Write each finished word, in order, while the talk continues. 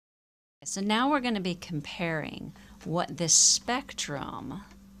So now we're going to be comparing what this spectrum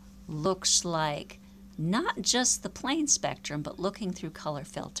looks like, not just the plain spectrum, but looking through color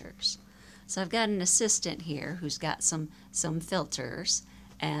filters. So I've got an assistant here who's got some filters,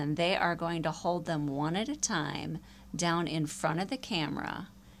 and they are going to hold them one at a time down in front of the camera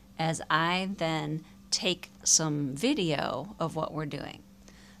as I then take some video of what we're doing.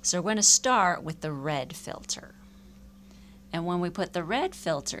 So we're going to start with the red filter. And when we put the red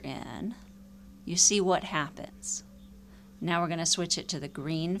filter in, you see what happens. Now we're going to switch it to the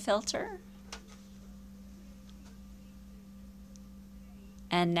green filter.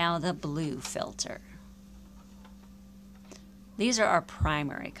 And now the blue filter. These are our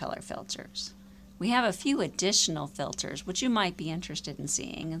primary color filters. We have a few additional filters which you might be interested in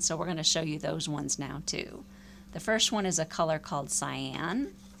seeing, and so we're going to show you those ones now too. The first one is a color called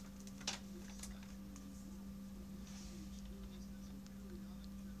cyan.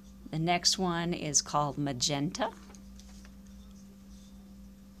 The next one is called magenta.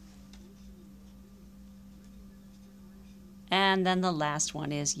 And then the last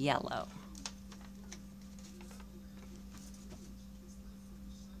one is yellow.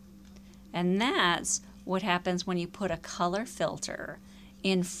 And that's what happens when you put a color filter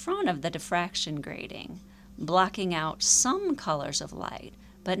in front of the diffraction grating, blocking out some colors of light,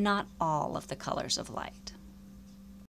 but not all of the colors of light.